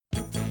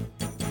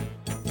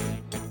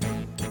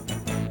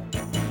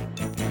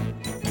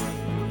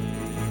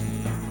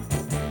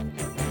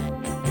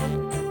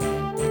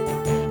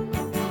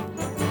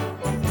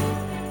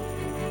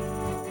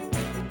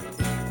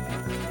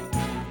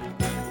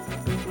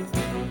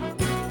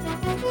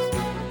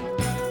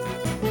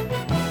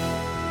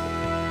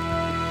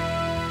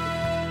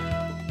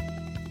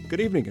Good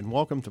evening and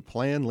welcome to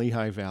Plan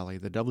Lehigh Valley,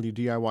 the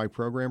WDIY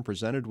program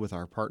presented with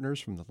our partners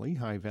from the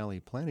Lehigh Valley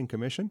Planning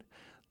Commission.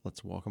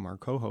 Let's welcome our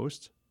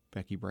co-hosts,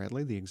 Becky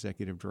Bradley, the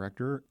Executive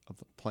Director of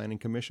the Planning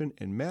Commission,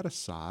 and Matt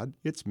Assad,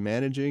 its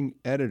Managing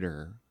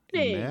Editor.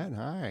 Hey. Matt,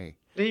 hi.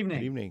 Good evening.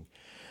 Good evening.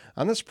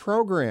 On this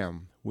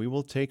program, we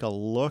will take a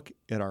look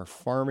at our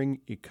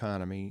farming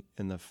economy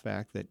and the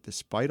fact that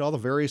despite all the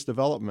various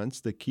developments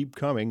that keep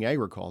coming,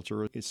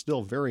 agriculture is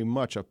still very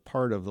much a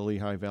part of the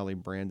Lehigh Valley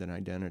brand and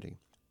identity.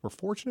 We're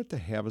fortunate to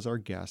have as our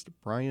guest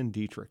Brian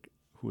Dietrich,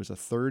 who is a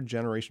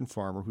third-generation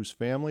farmer whose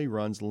family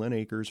runs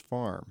Lynnacres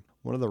Farm,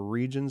 one of the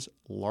region's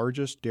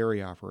largest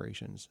dairy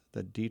operations.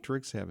 The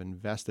Dietrichs have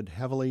invested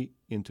heavily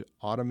into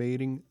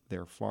automating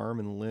their farm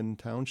in Lynn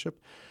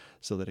Township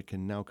so that it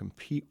can now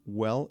compete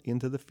well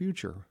into the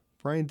future.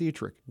 Brian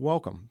Dietrich,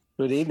 welcome.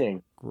 Good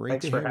evening. Great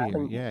Thanks to for have you.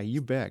 having me. Yeah, you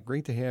bet.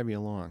 Great to have you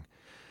along.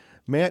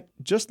 Matt,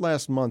 just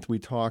last month we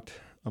talked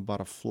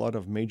about a flood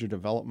of major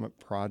development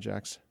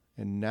projects,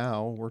 and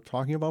now we're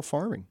talking about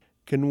farming.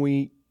 Can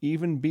we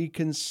even be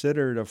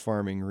considered a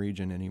farming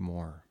region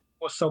anymore?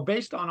 Well, so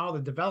based on all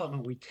the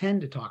development we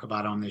tend to talk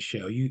about on this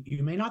show,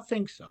 you may not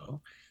think so,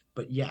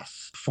 but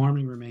yes,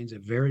 farming remains a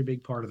very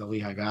big part of the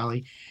Lehigh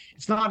Valley.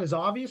 It's not as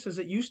obvious as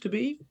it used to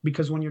be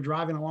because when you're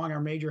driving along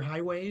our major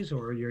highways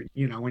or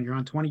when you're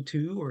on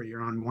 22 or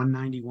you're on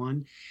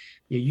 191,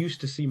 you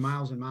used to see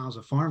miles and miles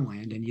of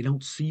farmland and you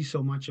don't see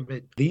so much of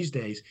it these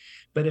days.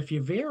 But if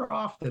you veer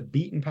off the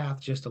beaten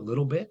path just a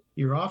little bit,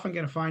 you're often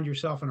going to find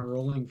yourself in a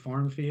rolling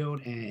farm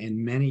field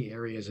in many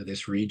areas of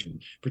this region,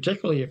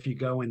 particularly if you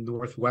go in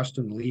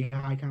northwestern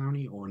Lehigh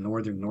County or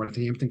northern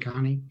Northampton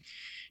County.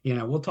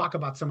 We'll talk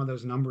about some of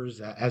those numbers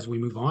as we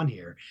move on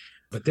here.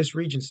 But this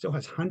region still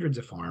has hundreds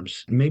of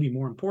farms. Maybe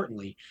more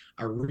importantly,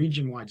 our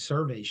region-wide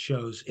survey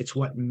shows it's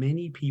what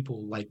many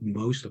people like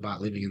most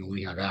about living in the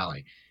Lehigh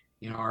Valley.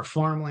 Our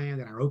farmland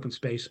and our open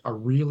space are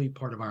really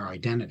part of our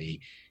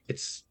identity.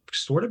 It's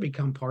sort of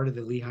become part of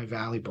the Lehigh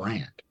Valley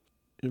brand.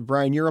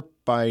 Brian, you're up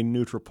by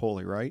New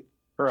Tripoli, right?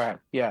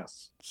 Correct,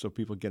 yes. So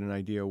people get an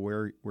idea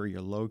where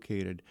you're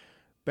located.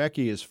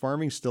 Becky, is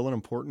farming still an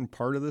important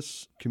part of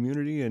this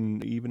community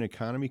and even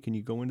economy? Can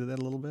you go into that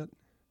a little bit?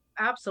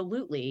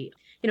 Absolutely.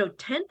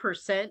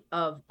 10%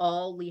 of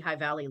all Lehigh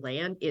Valley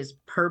land is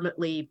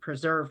permanently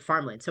preserved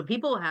farmland. So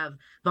people have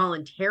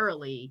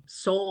voluntarily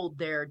sold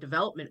their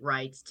development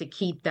rights to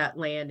keep that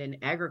land in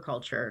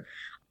agriculture.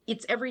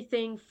 It's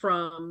everything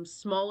from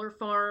smaller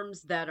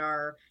farms that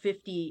are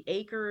 50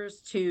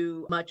 acres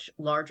to much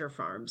larger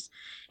farms.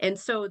 And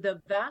so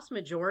the vast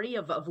majority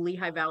of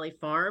Lehigh Valley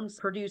farms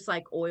produce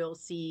like oil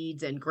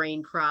seeds and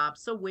grain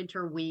crops, so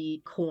winter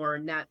wheat,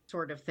 corn, that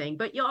sort of thing.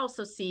 But you'll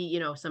also see,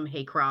 some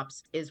hay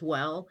crops as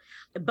well.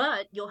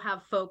 But you'll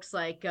have folks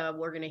like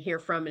we're going to hear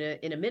from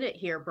in a minute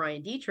here,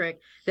 Brian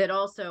Dietrich, that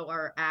also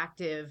are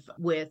active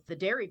with the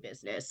dairy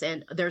business.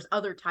 And there's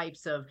other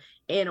types of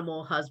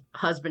animal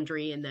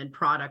husbandry and then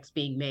products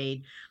being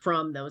made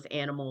from those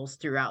animals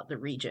throughout the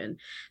region.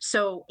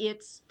 So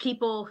it's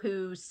people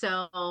who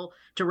sell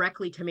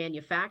directly to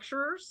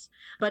manufacturers,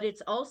 but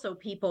it's also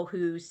people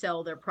who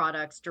sell their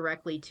products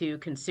directly to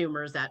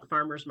consumers at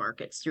farmers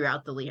markets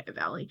throughout the Lehigh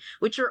Valley,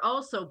 which are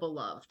also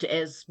beloved,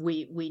 as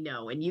we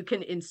know. And you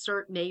can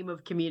insert name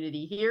of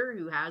community here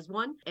who has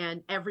one,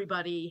 and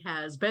everybody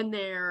has been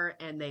there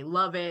and they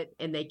love it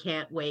and they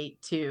can't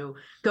wait to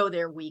go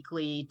there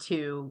weekly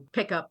to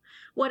pick up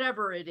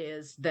whatever it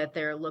is that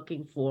they're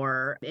looking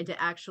for and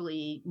to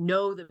actually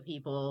know the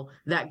people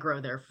that grow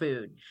their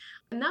food.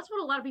 And that's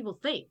what a lot of people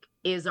think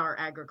is our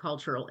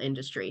agricultural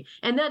industry.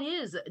 And that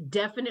is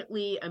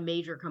definitely a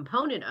major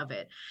component of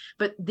it.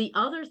 But the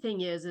other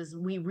thing is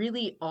we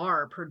really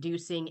are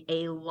producing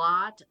a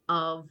lot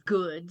of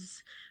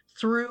goods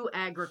through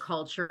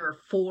agriculture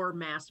for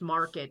mass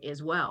market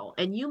as well.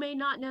 And you may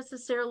not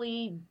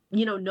necessarily,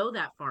 know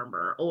that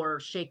farmer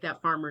or shake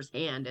that farmer's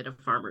hand at a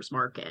farmer's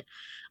market.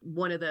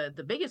 One of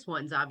the biggest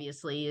ones,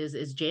 obviously,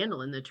 is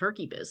Jandelin, the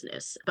turkey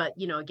business. But,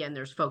 again,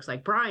 there's folks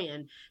like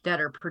Brian that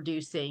are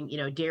producing,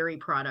 dairy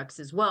products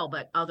as well,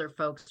 but other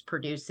folks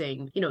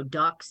producing,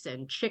 ducks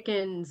and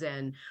chickens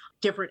and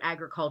different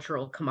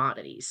agricultural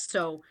commodities.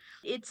 So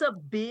it's a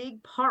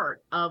big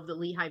part of the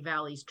Lehigh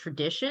Valley's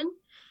tradition,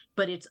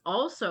 but it's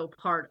also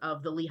part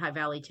of the Lehigh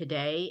Valley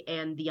today.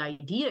 And the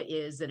idea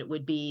is that it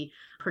would be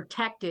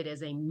protected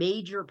as a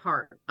major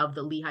part of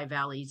the Lehigh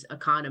Valley's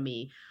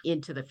economy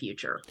into the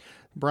future.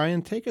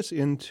 Brian, take us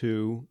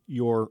into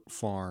your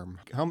farm.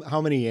 How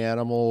many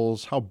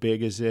animals? How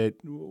big is it?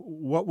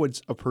 What would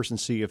a person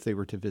see if they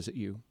were to visit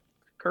you?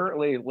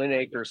 Currently,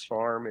 Lynnacres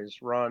Farm is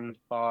run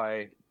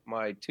by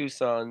my two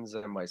sons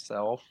and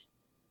myself.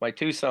 My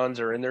two sons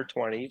are in their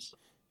 20s.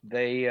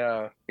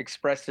 They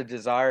expressed a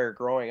desire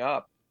growing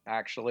up,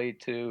 actually,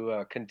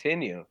 to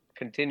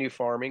continue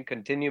farming,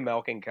 continue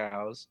milking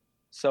cows.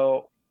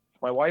 So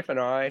my wife and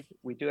I,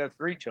 we do have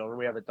 3 children.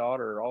 We have a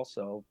daughter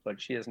also,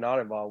 but she is not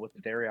involved with the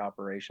dairy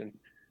operation.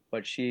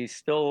 But she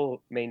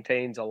still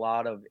maintains a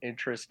lot of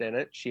interest in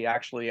it. She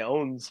actually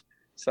owns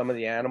some of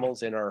the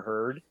animals in our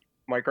herd.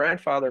 My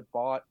grandfather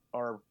bought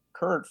our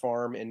current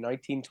farm in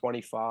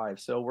 1925.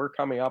 So we're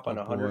coming up on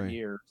 100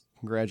 years.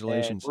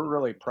 Congratulations. And we're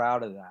really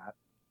proud of that.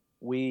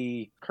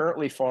 We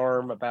currently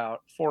farm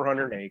about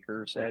 400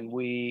 acres, and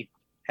we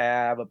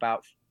have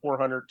about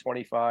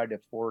 425 to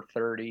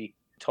 430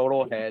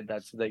 total head.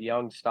 That's the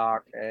young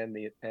stock and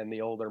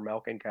the older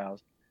milking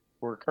cows.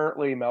 We're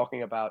currently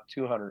milking about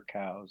 200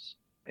 cows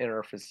in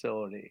our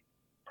facility,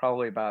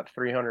 probably about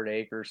 300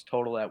 acres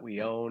total that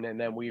we own, and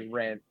then we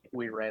rent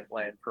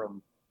land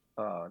from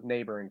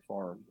neighboring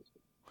farms.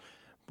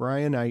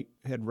 Brian, I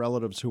had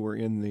relatives who were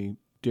in the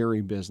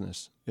dairy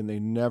business, and they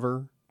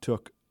never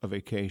took a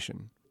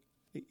vacation.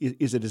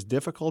 Is it as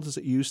difficult as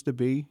it used to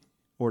be,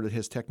 or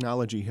has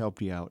technology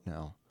helped you out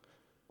now?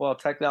 Well,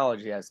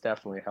 technology has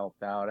definitely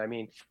helped out. I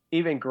mean,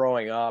 even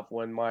growing up,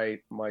 when my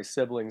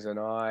siblings and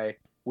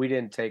we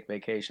didn't take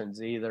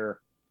vacations either.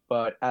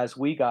 But as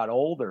we got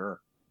older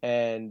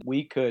and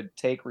we could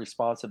take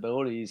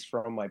responsibilities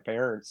from my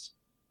parents,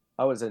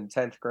 I was in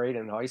 10th grade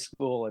in high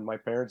school, and my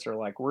parents are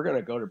like, we're going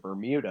to go to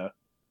Bermuda.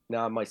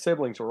 Now, my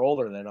siblings were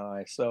older than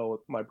I,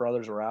 so my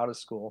brothers were out of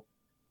school,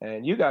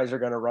 and you guys are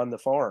going to run the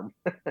farm.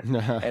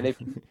 and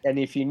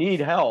if you need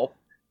help,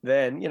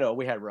 then,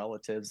 we had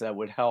relatives that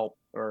would help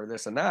or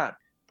this and that.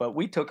 But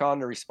we took on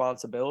the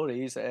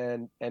responsibilities,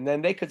 and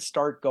then they could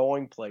start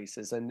going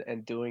places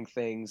and doing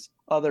things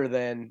other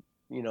than,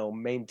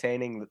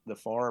 maintaining the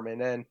farm. And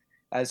then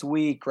as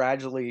we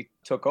gradually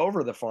took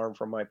over the farm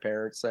from my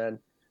parents, and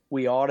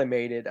we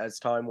automated as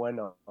time went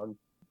on,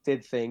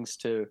 did things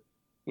to,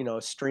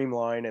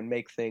 streamline and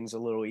make things a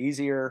little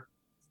easier.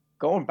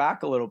 Going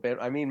back a little bit,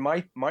 I mean,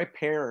 my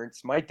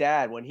parents, my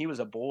dad, when he was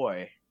a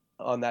boy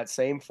on that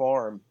same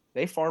farm,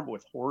 they farmed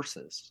with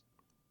horses.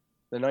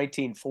 The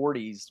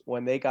 1940s,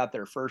 when they got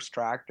their first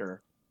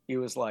tractor, he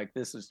was like,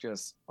 this is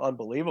just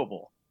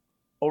unbelievable.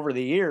 Over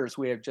the years,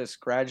 we have just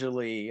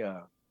gradually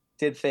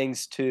did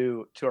things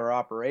to our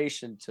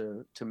operation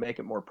to make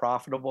it more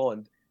profitable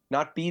and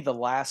not be the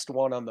last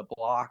one on the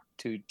block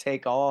to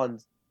take on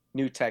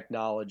new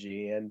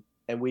technology. And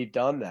we've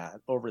done that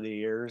over the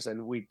years,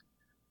 and we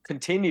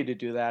continue to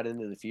do that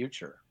into the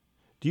future.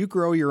 Do you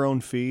grow your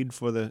own feed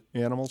for the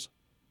animals?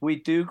 We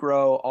do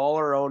grow all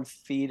our own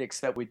feed,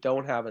 except we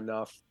don't have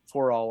enough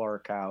for all our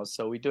cows.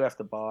 So we do have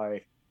to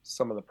buy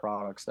some of the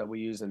products that we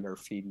use in their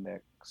feed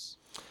mix.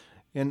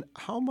 And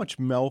how much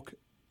milk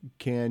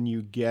can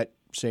you get,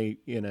 say,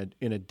 in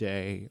a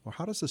day? Or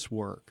how does this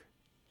work?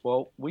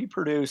 Well, we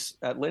produce,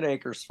 at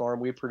Lynnacres Farm,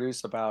 we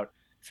produce about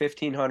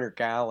 1,500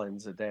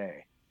 gallons a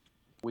day.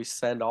 We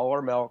send all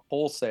our milk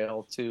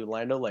wholesale to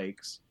Land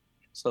O'Lakes.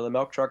 So the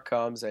milk truck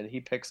comes and he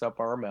picks up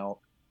our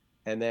milk,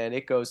 and then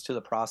it goes to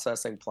the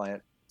processing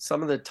plant.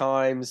 Some of the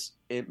times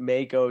it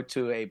may go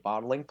to a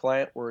bottling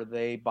plant where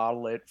they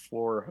bottle it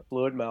for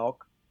fluid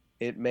milk.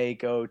 It may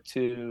go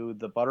to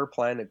the butter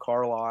plant in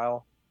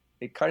Carlisle.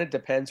 It kind of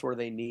depends where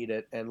they need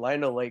it. And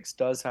Land O'Lakes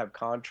does have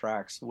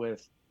contracts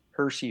with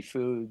Hershey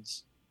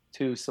Foods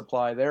to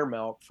supply their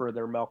milk for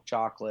their milk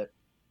chocolate,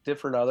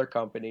 different other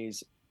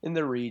companies in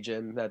the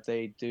region that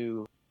they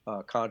do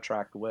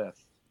contract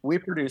with. We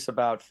produce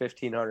about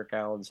 1,500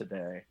 gallons a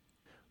day.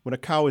 When a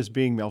cow is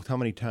being milked, how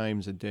many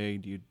times a day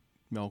do you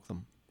milk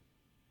them?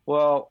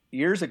 Well,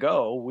 years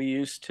ago, we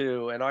used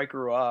to, and I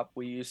grew up,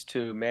 we used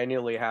to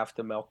manually have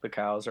to milk the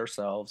cows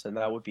ourselves, and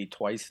that would be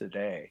twice a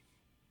day.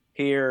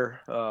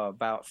 Here,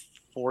 about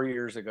 4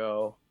 years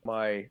ago,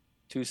 my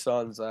two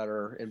sons that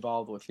are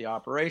involved with the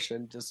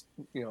operation just,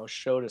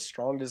 showed a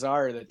strong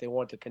desire that they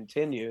want to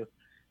continue.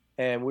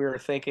 And we were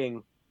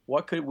thinking,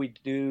 what could we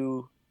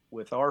do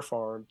with our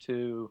farm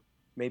to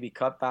maybe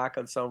cut back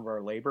on some of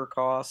our labor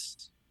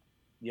costs?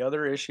 The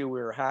other issue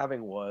we were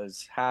having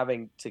was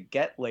having to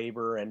get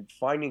labor and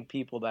finding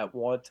people that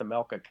want to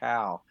milk a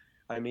cow.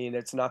 I mean,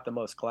 it's not the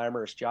most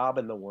glamorous job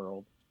in the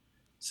world.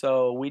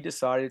 So we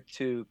decided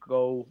to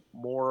go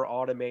more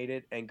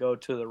automated and go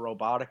to the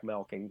robotic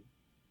milking,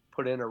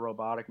 put in a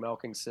robotic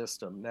milking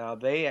system. Now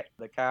the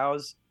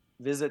cows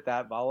visit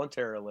that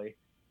voluntarily,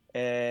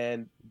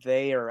 and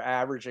they are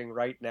averaging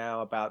right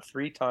now about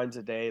 3 times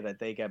a day that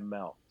they get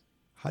milked.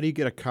 How do you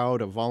get a cow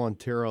to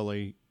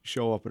voluntarily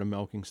show up at a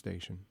milking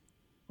station?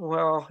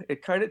 Well,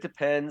 it kind of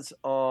depends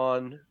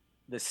on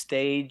the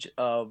stage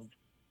of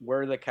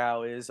where the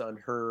cow is on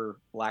her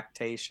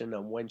lactation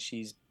and when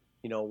she's,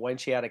 when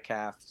she had a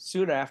calf.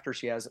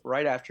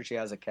 Right after she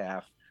has a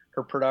calf,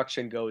 her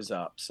production goes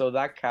up. So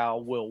that cow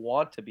will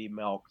want to be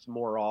milked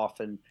more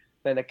often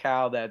than a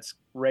cow that's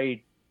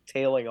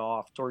tailing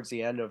off towards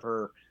the end of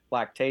her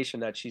lactation,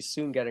 that she's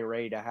soon getting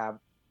ready to have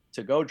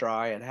to go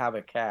dry and have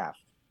a calf.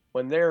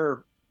 When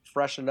they're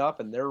freshened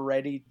up and they're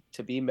ready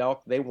to be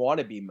milked, they want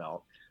to be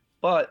milked.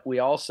 But we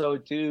also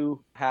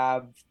do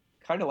have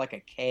kind of like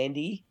a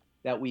candy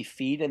that we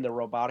feed in the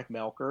robotic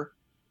milker,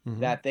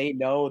 that they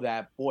know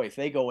that, boy, if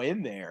they go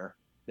in there,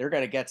 they're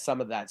going to get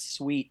some of that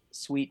sweet,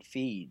 sweet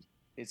feed.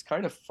 It's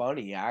kind of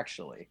funny,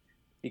 actually,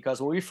 because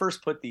when we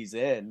first put these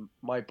in,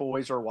 my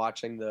boys were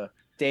watching the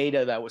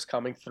data that was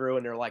coming through,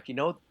 and they're like,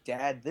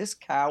 Dad, this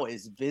cow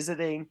is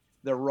visiting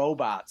the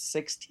robot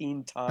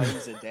 16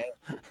 times a day.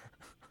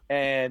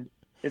 And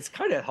It's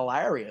kind of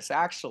hilarious,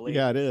 actually.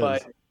 Yeah, it is.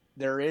 But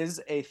there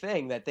is a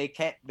thing that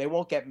they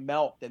won't get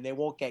milked and they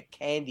won't get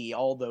candy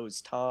all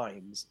those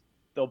times.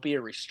 There'll be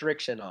a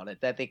restriction on it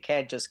that they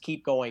can't just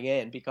keep going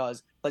in,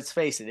 because let's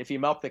face it, if you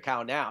milk the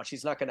cow now,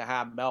 she's not going to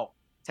have milk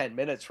 10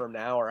 minutes from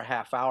now or a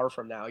half hour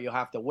from now. You'll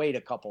have to wait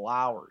a couple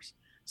hours.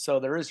 So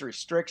there is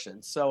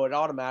restrictions. So it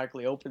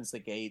automatically opens the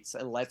gates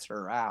and lets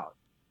her out.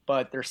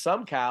 But there's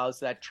some cows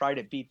that try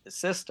to beat the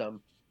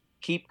system,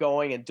 keep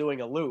going and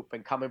doing a loop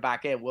and coming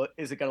back in. Well,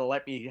 is it going to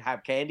let me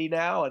have candy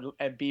now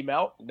and be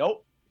milked?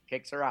 Nope.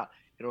 Kicks her out.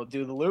 It'll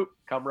do the loop,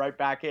 come right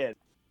back in.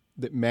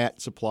 That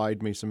Matt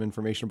supplied me some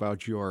information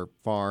about your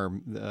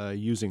farm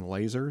using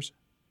lasers.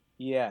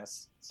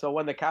 Yes. So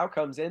when the cow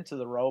comes into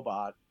the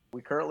robot,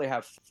 we currently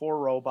have 4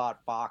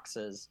 robot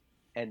boxes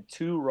and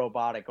 2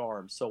 robotic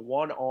arms. So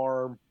one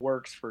arm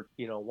works for,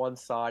 one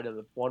side of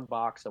the one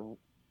box and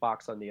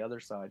box on the other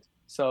side.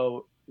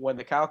 So when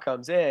the cow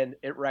comes in,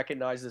 it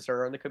recognizes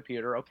her on the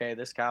computer. Okay,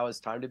 this cow is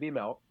time to be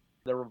milked.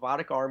 The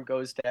robotic arm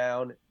goes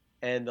down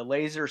and the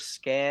lasers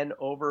scan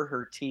over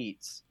her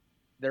teats.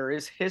 There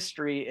is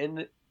history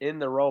in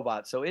the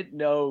robot. So it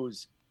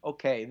knows,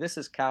 okay, this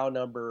is cow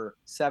number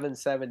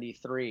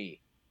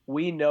 773.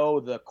 We know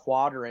the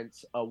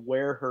quadrants of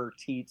where her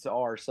teats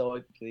are.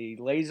 So the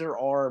laser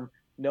arm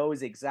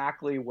knows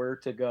exactly where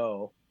to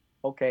go.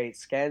 Okay, it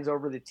scans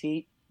over the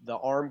teat. The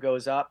arm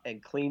goes up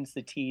and cleans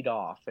the teat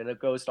off. And it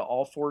goes to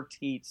all 4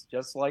 teats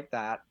just like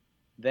that.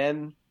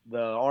 Then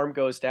the arm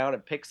goes down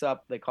and picks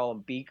up, they call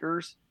them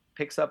beakers,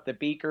 picks up the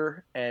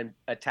beaker and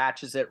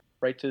attaches it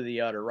right to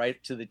the udder,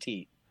 right to the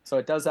teat. So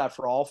it does that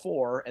for all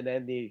 4. And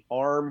then the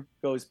arm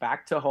goes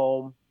back to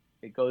home.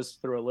 It goes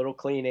through a little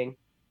cleaning.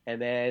 And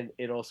then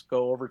it'll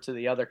go over to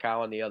the other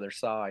cow on the other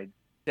side.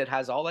 It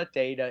has all that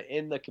data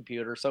in the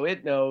computer, so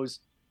it knows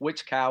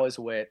which cow is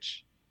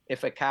which.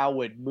 If a cow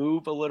would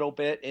move a little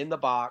bit in the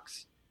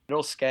box,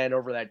 it'll scan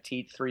over that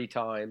teat 3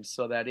 times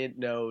so that it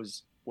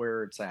knows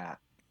where it's at.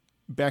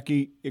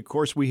 Becky, of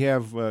course, we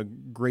have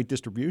great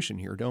distribution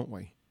here, don't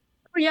we?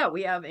 Yeah,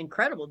 we have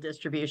incredible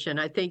distribution.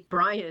 I think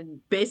Brian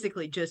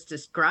basically just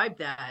described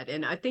that.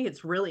 And I think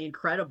it's really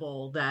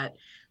incredible that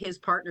his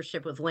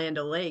partnership with Land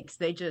O'Lakes,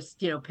 they just,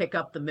 pick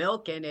up the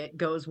milk and it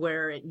goes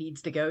where it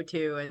needs to go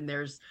to. And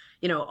there's,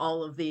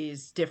 all of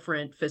these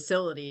different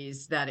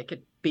facilities that it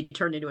could be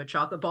turned into a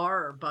chocolate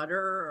bar or butter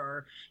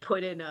or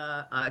put in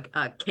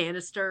a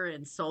canister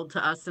and sold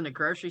to us in a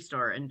grocery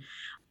store. And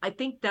I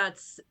think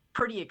that's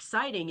pretty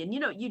exciting. And,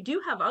 you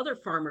do have other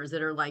farmers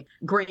that are like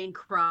grain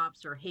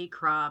crops or hay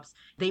crops.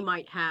 They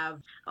might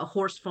have a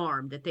horse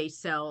farm that they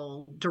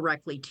sell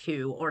directly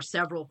to, or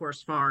several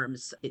horse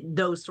farms,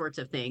 those sorts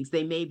of things.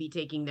 They may be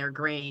taking their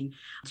grain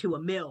to a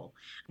mill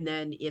and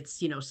then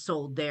it's,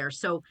 sold there.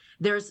 So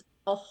there's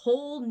a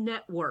whole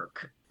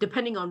network,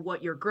 depending on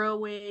what you're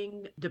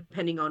growing,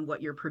 depending on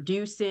what you're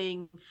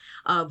producing,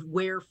 of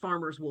where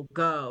farmers will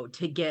go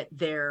to get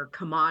their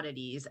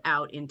commodities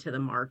out into the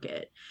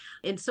market.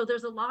 And so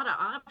there's a lot of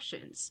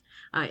options.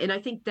 And I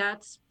think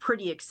that's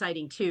pretty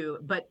exciting too.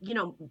 But,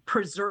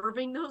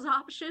 preserving those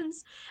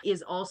options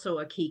is also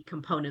a key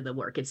component of the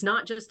work. It's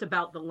not just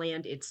about the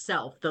land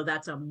itself, though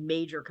that's a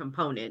major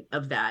component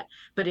of that,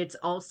 but it's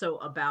also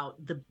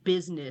about the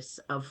business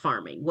of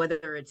farming,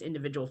 whether it's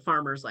individual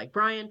farmers like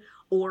Brian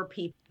or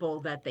people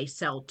that they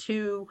sell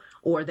to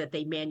or that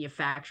they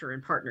manufacture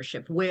in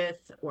partnership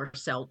with or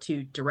sell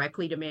to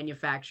directly to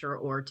manufacture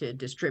or to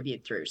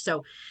distribute through.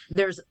 So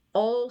there's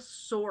all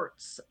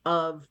sorts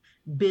of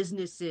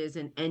businesses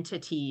and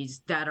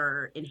entities that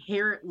are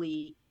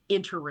inherently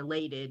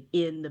interrelated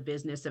in the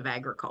business of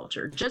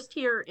agriculture, just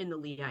here in the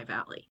Lehigh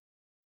Valley.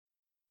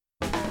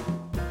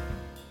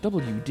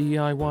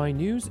 WDIY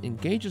News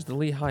engages the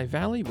Lehigh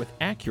Valley with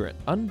accurate,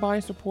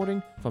 unbiased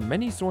reporting from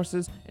many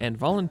sources and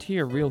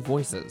volunteer real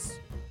voices.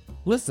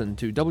 Listen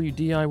to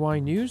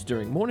WDIY News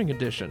during Morning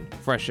Edition,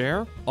 Fresh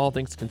Air, All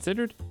Things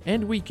Considered,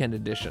 and Weekend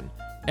Edition,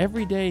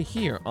 every day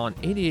here on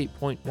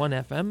 88.1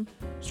 FM,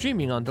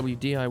 streaming on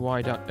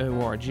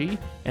WDIY.org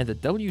and the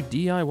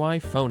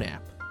WDIY phone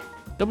app.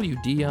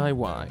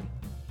 WDIY.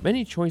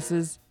 Many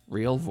choices,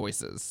 real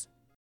voices.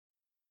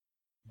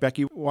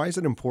 Becky, why is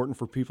it important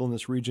for people in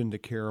this region to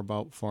care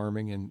about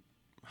farming, and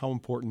how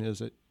important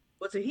is it?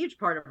 Well, it's a huge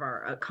part of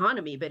our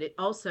economy, but it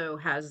also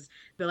has,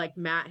 like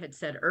Matt had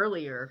said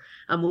earlier,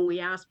 when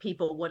we ask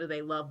people what do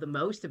they love the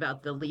most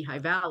about the Lehigh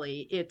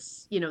Valley,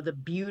 it's, the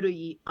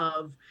beauty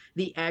of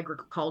the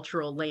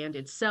agricultural land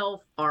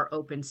itself, our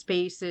open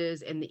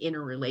spaces, and the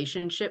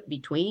interrelationship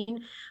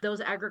between those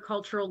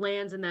agricultural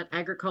lands and that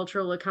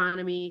agricultural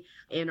economy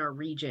in our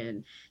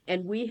region.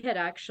 And we had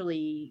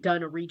actually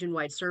done a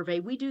region-wide survey.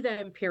 We do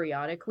them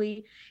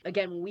periodically.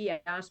 Again, when we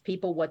asked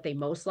people what they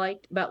most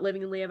liked about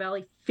living in Lehigh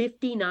Valley,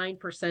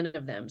 59%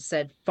 of them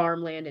said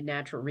farmland and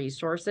natural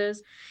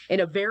resources.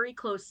 And a very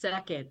close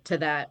second to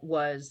that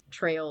was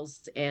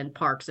trails and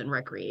parks and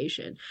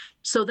recreation.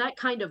 So that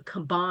kind of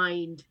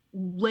combined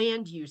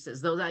land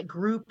uses, though that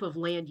group of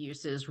land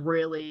uses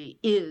really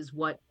is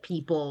what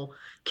people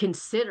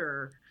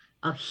consider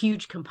a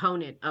huge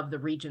component of the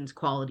region's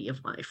quality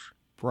of life.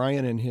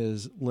 Brian and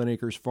his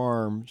Lynnacres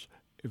farms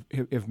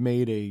have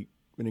made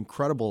an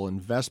incredible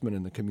investment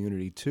in the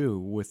community too,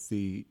 with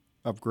the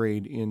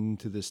upgrade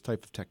into this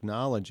type of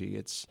technology.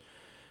 It's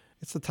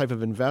the type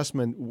of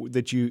investment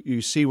that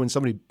you see when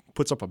somebody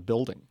puts up a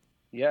building.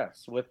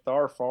 Yes, with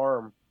our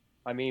farm,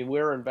 I mean,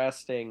 we're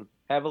investing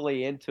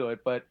heavily into it,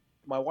 but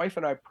my wife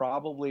and I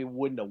probably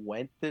wouldn't have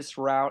went this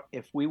route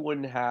if we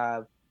wouldn't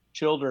have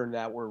children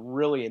that were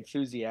really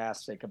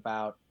enthusiastic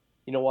about,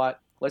 you know what,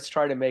 let's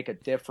try to make a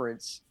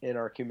difference in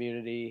our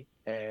community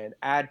and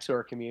add to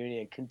our community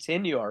and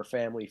continue our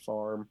family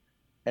farm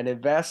and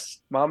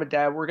invest. Mom and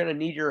Dad, we're going to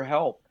need your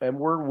help, and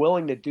we're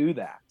willing to do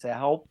that to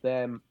help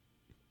them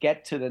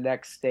get to the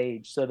next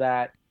stage so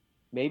that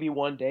maybe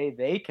one day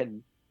they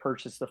can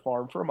purchase the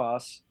farm from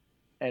us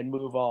and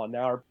move on.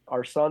 Now,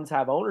 our sons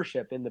have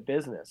ownership in the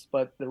business,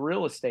 but the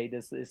real estate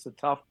is the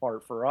tough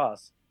part for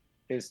us,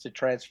 is to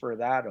transfer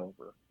that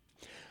over.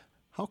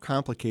 How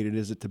complicated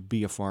is it to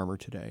be a farmer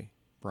today,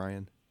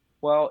 Brian?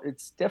 Well,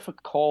 it's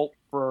difficult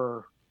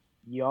for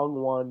young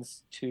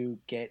ones to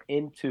get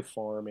into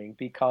farming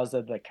because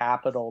of the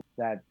capital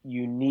that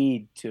you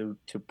need to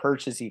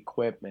purchase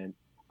equipment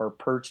or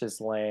purchase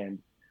land.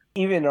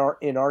 Even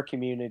in our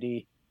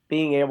community,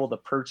 being able to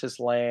purchase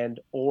land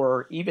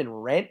or even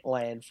rent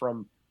land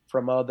from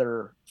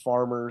other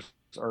farmers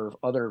or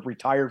other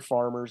retired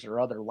farmers or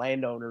other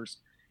landowners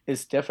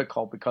is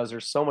difficult because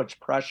there's so much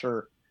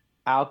pressure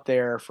out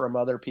there from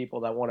other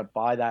people that want to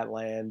buy that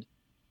land,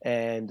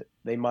 and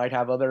they might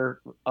have other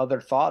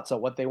thoughts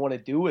on what they want to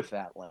do with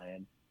that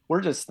land.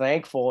 We're just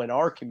thankful in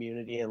our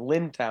community in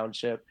Lynn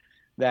Township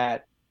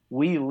that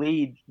we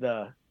lead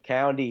the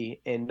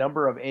county in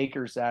number of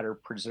acres that are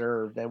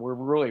preserved, and we're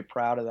really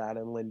proud of that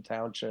in Lynn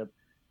Township.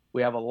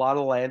 We have a lot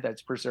of land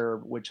that's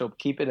preserved, which will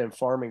keep it in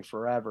farming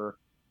forever,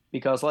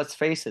 because let's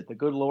face it, the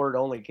good Lord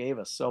only gave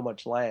us so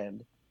much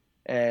land.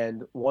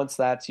 And once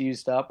that's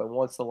used up and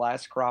once the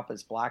last crop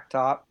is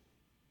blacktop,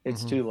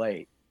 it's too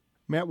late.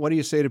 Matt, what do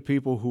you say to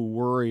people who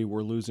worry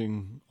we're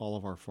losing all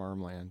of our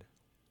farmland?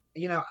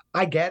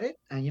 I get it.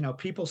 And,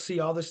 people see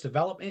all this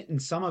development, and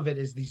some of it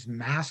is these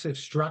massive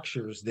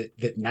structures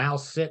that now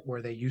sit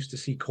where they used to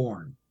see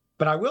corn.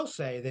 But I will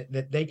say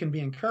that they can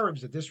be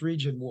encouraged that this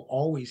region will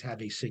always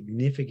have a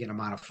significant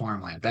amount of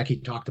farmland. Becky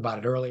talked about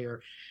it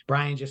earlier.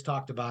 Brian just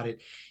talked about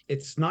it.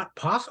 It's not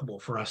possible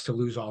for us to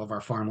lose all of our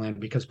farmland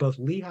because both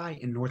Lehigh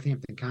and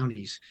Northampton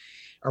counties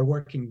are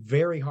working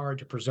very hard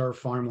to preserve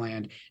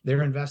farmland.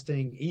 They're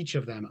investing, each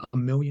of them,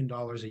 $1 million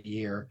a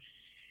year.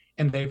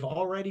 And they've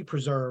already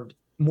preserved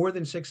more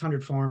than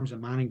 600 farms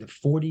amounting to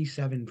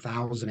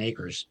 47,000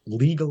 acres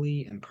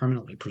legally and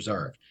permanently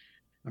preserved.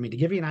 I mean, to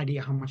give you an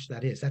idea how much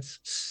that is, that's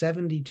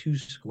 72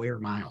 square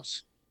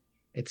miles.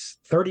 It's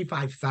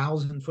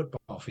 35,000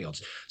 football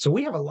fields. So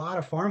we have a lot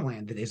of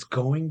farmland that is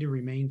going to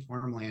remain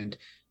farmland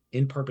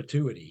in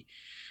perpetuity.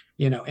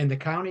 And the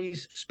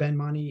counties spend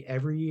money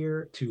every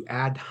year to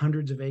add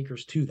hundreds of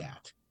acres to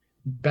that.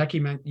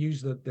 Becky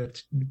used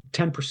the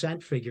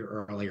 10%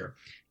 figure earlier.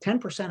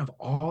 10% of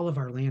all of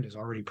our land is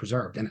already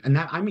preserved. And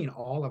that, I mean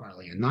all of our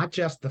land, not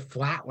just the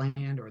flat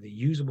land or the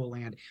usable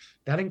land.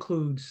 That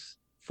includes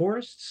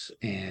forests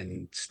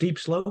and steep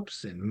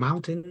slopes and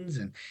mountains,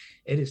 and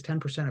it is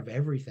 10% of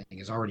everything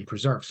is already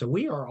preserved. So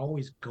we are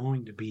always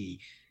going to be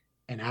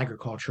an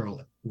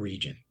agricultural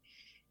region.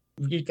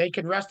 They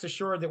can rest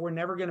assured that we're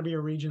never going to be a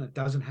region that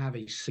doesn't have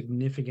a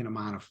significant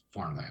amount of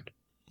farmland.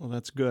 Well,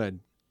 that's good.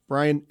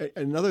 Brian,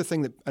 another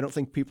thing that I don't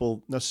think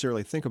people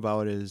necessarily think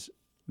about is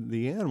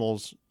the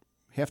animals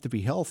have to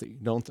be healthy,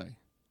 don't they?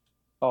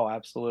 Oh,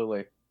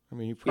 absolutely. I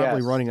mean, you're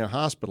probably running a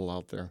hospital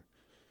out there.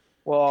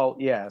 Well,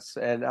 yes.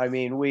 And I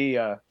mean, we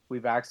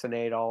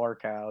vaccinate all our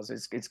cows.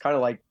 It's kind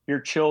of like your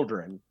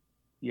children.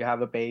 You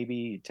have a baby,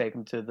 you take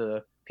them to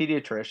the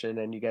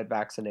pediatrician and you get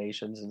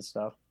vaccinations and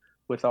stuff.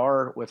 With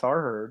our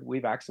herd, we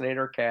vaccinate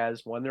our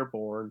calves when they're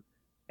born,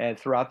 and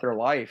throughout their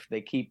life, they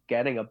keep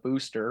getting a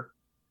booster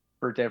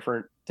for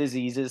different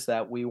diseases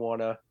that we don't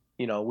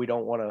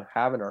want to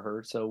have in our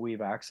herd. So we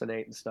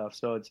vaccinate and stuff.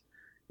 So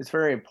it's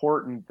very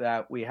important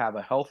that we have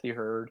a healthy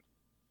herd.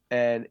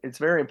 And it's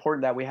very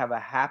important that we have a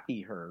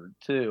happy herd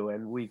too.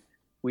 And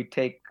we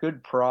take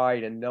good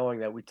pride in knowing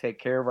that we take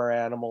care of our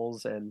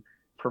animals and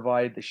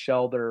provide the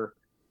shelter.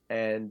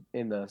 And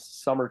in the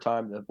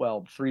summertime,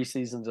 3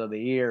 seasons of the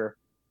year,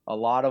 a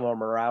lot of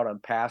them are out on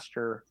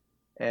pasture.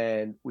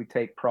 And we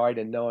take pride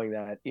in knowing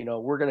that,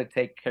 we're going to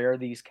take care of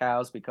these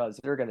cows because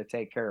they're going to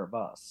take care of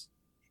us.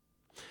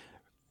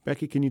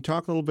 Becky, can you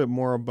talk a little bit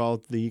more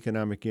about the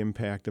economic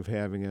impact of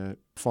having a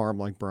farm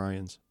like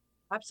Brian's?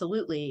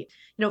 Absolutely.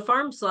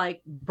 Farms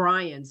like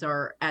Brian's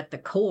are at the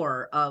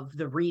core of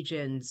the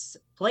region's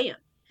plan,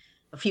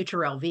 Future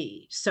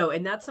LV.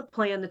 And that's a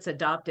plan that's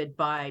adopted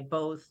by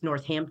both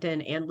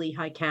Northampton and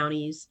Lehigh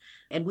counties.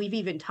 And we've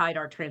even tied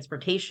our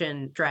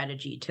transportation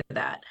strategy to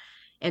that.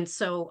 And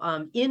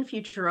so in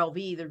Future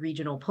LV, the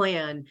regional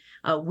plan,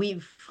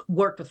 we've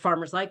worked with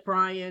farmers like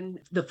Brian,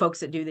 the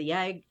folks that do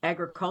the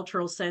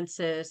agricultural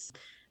census,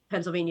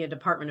 Pennsylvania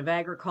Department of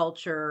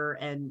Agriculture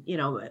and,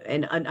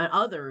 and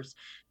others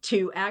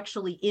to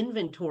actually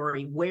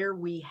inventory where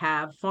we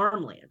have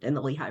farmland in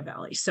the Lehigh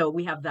Valley. So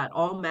we have that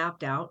all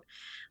mapped out,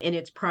 and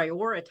it's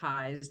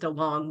prioritized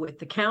along with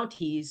the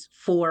counties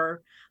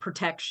for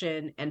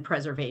protection and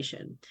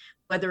preservation,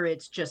 whether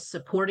it's just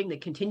supporting the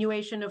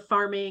continuation of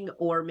farming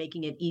or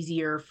making it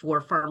easier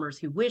for farmers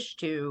who wish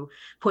to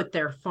put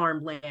their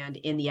farmland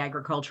in the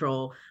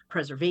agricultural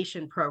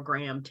preservation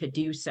program to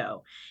do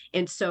so.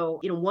 And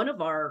so, one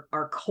of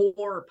our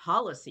core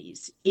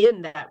policies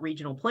in that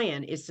regional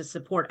plan is to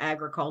support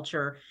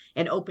agriculture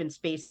and open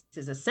space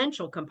as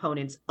essential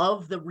components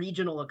of the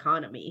regional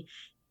economy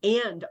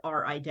and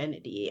our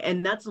identity.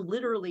 And that's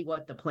literally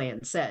what the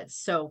plan says.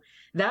 So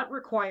that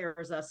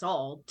requires us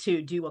all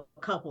to do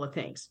a couple of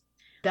things.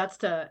 That's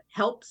to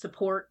help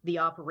support the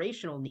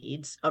operational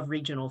needs of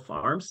regional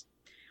farms,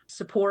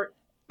 support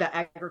the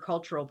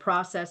agricultural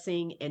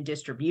processing and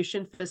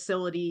distribution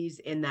facilities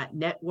in that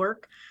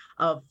network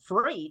of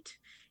freight.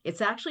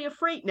 It's actually a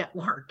freight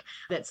network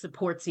that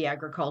supports the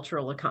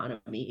agricultural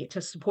economy,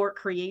 to support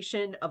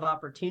creation of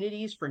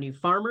opportunities for new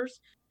farmers,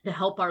 to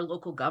help our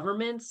local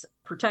governments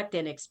protect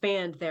and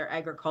expand their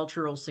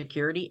agricultural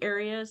security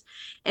areas.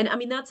 And I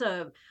mean, that's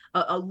a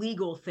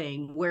legal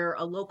thing where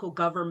a local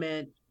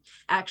government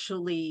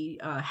actually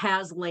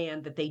has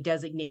land that they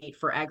designate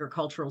for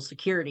agricultural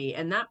security,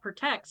 and that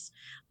protects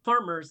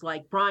farmers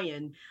like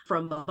Brian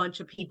from a bunch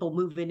of people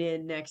moving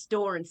in next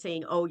door and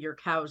saying, oh, your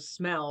cows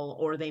smell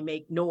or they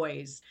make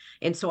noise,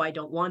 and so I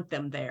don't want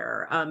them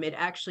there. It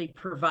actually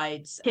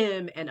provides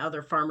him and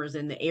other farmers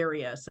in the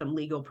area some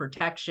legal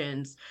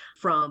protections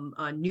from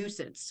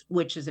nuisance,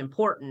 which is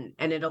important,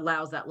 and it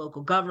allows that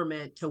local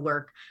government to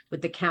work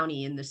with the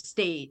county and the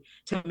state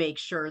to make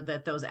sure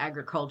that those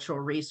agricultural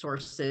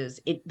resources,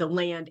 the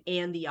land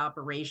and the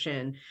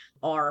operation,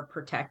 are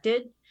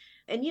protected.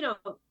 And,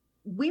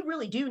 we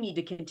really do need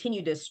to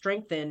continue to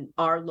strengthen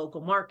our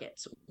local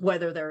markets,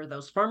 whether they're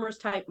those farmers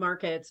type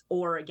markets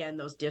or, again,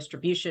 those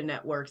distribution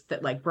networks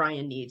that like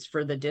Brian needs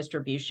for the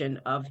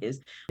distribution of his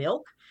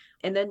milk.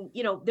 And then,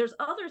 there's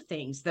other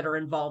things that are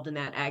involved in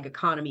that ag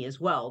economy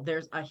as well.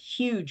 There's a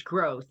huge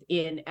growth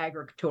in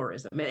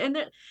agritourism. And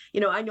that,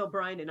 I know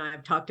Brian and I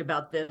have talked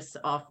about this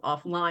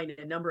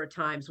offline a number of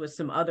times with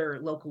some other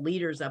local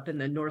leaders up in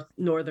the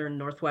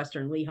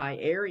northwestern Lehigh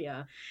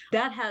area.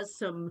 That has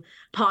some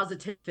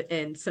positive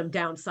and some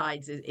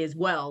downsides as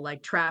well.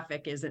 Like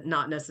traffic isn't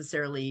not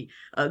necessarily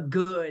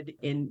good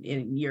in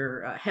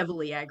your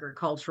heavily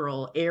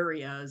agricultural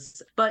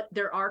areas, but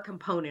there are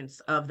components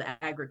of the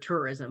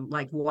agritourism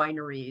like wineries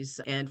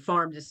and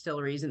farm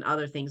distilleries and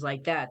other things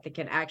like that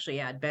can actually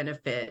add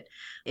benefit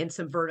in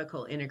some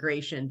vertical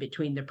integration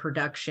between the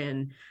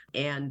production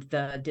and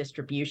the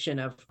distribution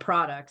of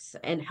products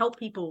and help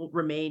people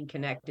remain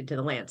connected to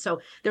the land.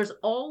 So there's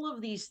all of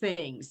these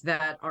things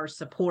that are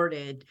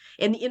supported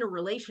and the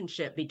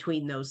interrelationship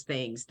between those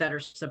things that are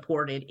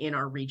supported in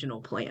our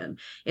regional plan.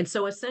 And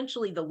so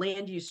essentially the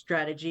land use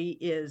strategy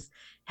is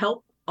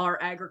help our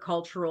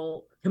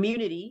agricultural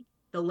community,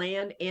 the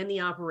land and the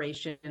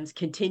operations,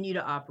 continue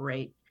to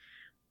operate,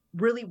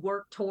 really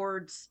work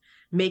towards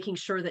making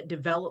sure that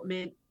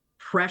development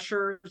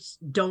pressures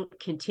don't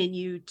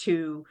continue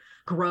to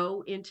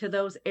grow into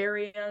those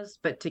areas,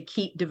 but to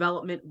keep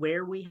development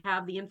where we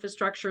have the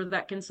infrastructure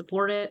that can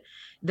support it,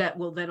 that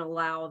will then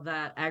allow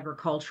that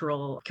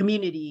agricultural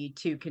community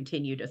to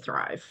continue to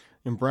thrive.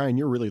 And Brian,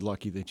 you're really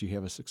lucky that you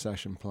have a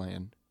succession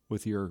plan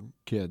with your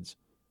kids.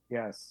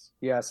 Yes.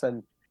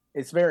 And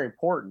it's very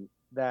important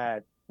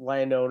that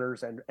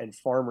landowners and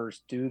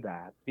farmers do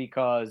that,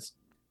 because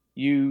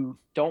you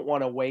don't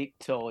want to wait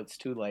till it's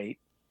too late.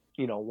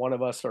 One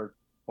of us or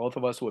both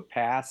of us would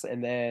pass,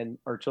 and then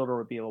our children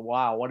would be like,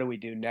 wow, what do we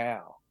do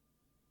now?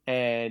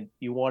 And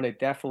you want to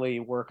definitely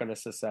work on a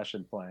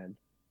succession plan.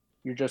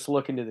 You're just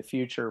looking to the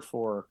future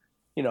for,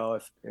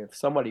 if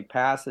somebody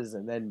passes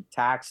and then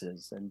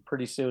taxes, and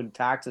pretty soon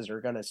taxes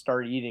are going to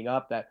start eating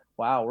up that,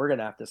 wow, we're going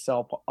to have to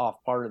sell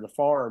off part of the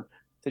farm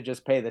to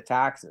just pay the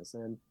taxes.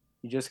 And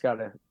you just got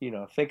to,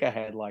 think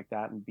ahead like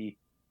that and be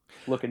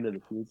looking to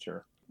the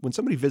future. When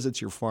somebody visits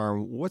your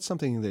farm, what's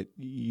something that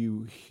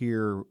you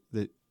hear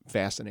that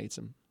fascinates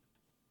them?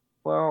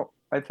 Well,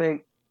 I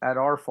think at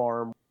our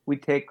farm, we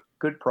take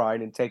good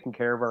pride in taking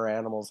care of our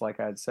animals, like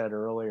I had said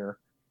earlier.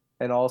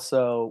 And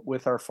also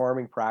with our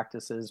farming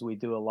practices, we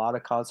do a lot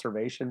of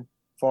conservation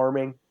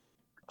farming,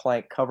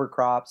 plant cover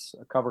crops.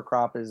 A cover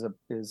crop is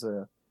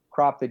a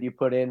crop that you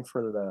put in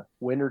for the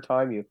winter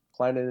time. You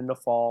plant it in the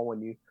fall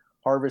when you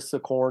harvest the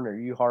corn or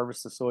you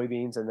harvest the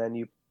soybeans, and then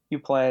you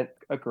plant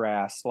a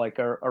grass like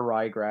a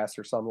ryegrass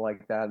or something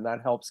like that, and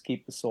that helps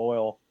keep the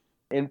soil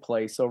in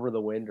place over the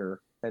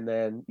winter, and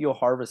then you'll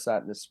harvest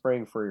that in the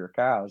spring for your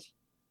cows.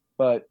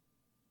 But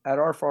at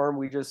our farm,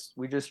 we just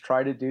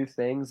try to do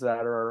things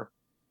that are,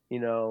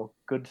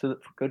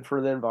 good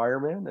for the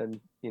environment and,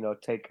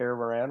 take care of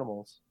our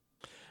animals.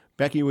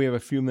 Becky, we have a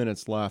few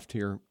minutes left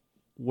here.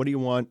 What do you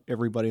want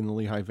everybody in the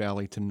Lehigh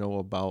Valley to know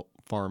about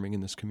farming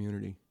in this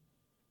community?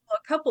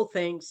 A couple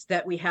things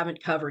that we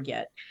haven't covered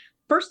yet.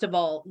 First of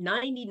all,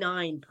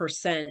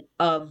 99%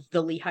 of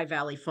the Lehigh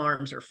Valley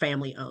farms are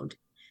family owned.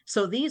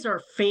 So these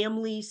are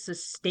family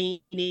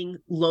sustaining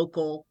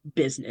local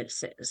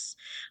businesses.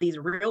 These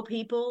are real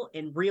people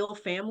and real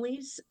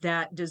families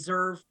that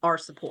deserve our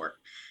support,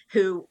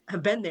 who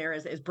have been there,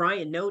 as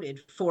Brian noted,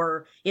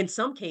 for, in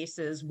some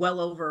cases, well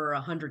over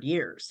 100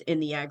 years in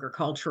the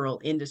agricultural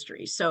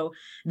industry. So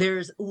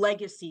there's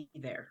legacy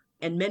there.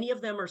 And many of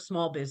them are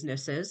small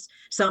businesses.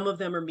 Some of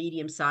them are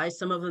medium sized.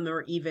 Some of them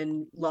are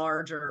even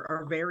large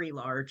or very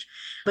large.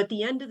 But at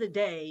the end of the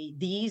day,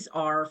 these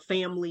are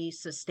family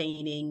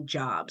sustaining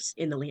jobs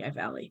in the Lehigh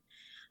Valley.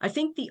 I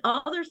think the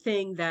other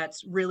thing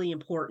that's really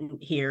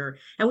important here,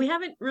 and we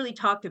haven't really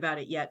talked about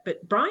it yet,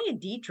 but Brian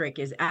Dietrich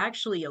is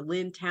actually a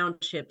Lynn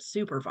Township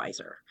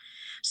supervisor.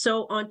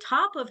 So on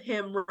top of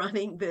him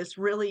running this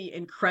really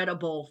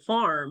incredible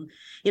farm,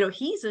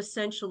 he's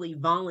essentially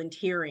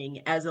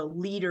volunteering as a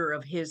leader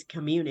of his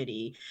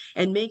community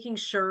and making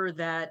sure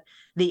that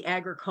the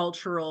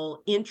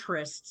agricultural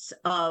interests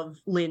of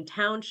Lynn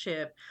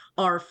Township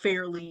are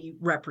fairly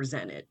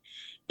represented.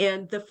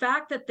 And the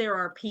fact that there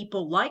are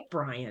people like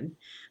Brian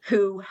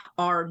who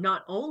are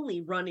not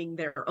only running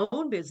their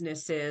own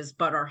businesses,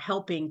 but are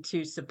helping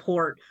to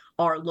support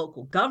our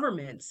local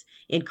governments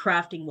in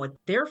crafting what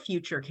their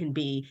future can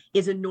be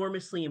is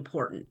enormously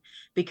important,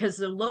 because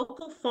the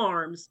local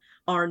farms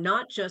are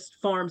not just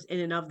farms in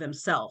and of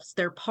themselves.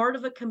 They're part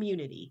of a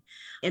community,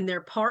 and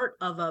they're part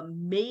of a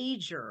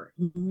major,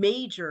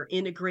 major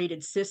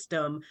integrated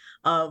system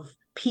of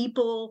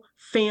people,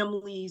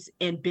 families,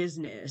 and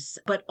business,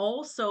 but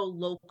also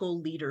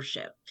local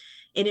leadership.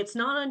 And it's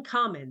not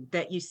uncommon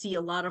that you see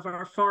a lot of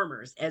our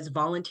farmers as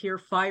volunteer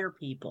fire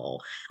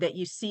people, that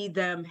you see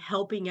them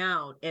helping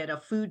out at a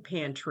food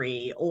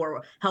pantry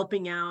or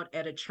helping out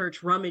at a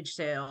church rummage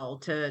sale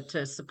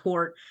to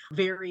support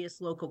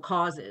various local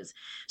causes.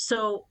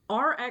 So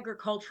our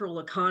agricultural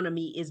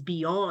economy is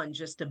beyond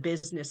just a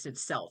business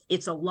itself.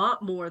 It's a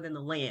lot more than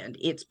the land.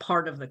 It's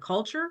part of the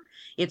culture,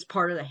 it's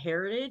part of the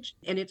heritage,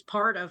 and it's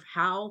part of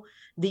how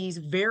these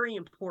very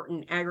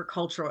important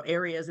agricultural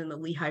areas in the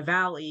Lehigh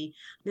Valley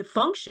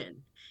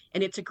function.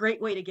 And it's a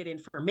great way to get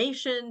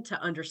information, to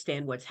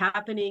understand what's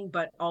happening,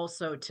 but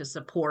also to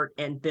support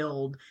and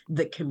build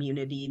the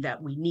community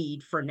that we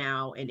need for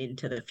now and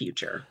into the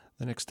future.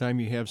 The next time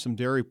you have some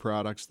dairy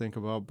products, think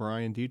about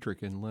Brian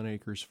Dietrich and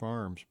Lynnacres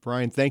Farms.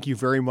 Brian, thank you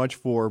very much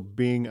for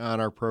being on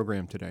our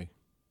program today.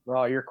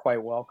 Well, you're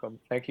quite welcome.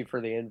 Thank you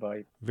for the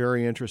invite.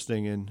 Very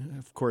interesting. And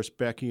of course,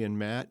 Becky and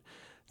Matt,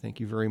 thank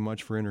you very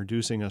much for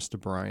introducing us to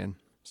Brian.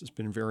 This has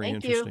been very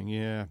interesting.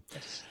 Yeah.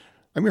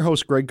 I'm your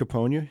host, Greg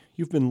Capogna.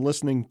 You've been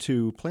listening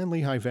to Plan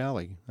Lehigh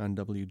Valley on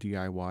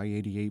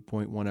WDIY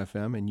 88.1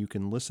 FM, and you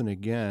can listen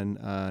again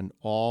on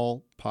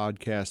all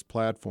podcast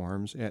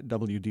platforms at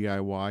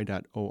WDIY.org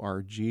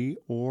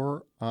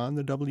or on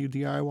the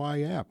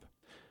WDIY app.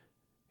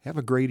 Have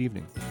a great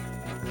evening.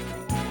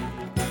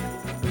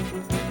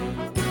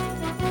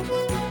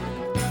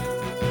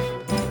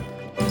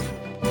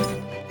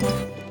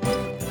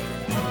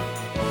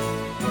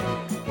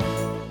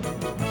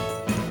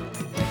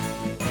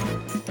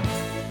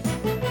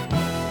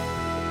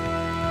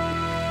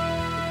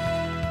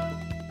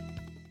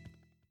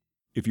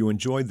 If you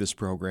enjoyed this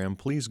program,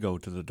 please go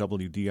to the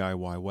WDIY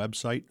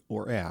website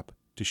or app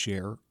to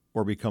share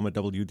or become a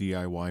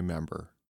WDIY member.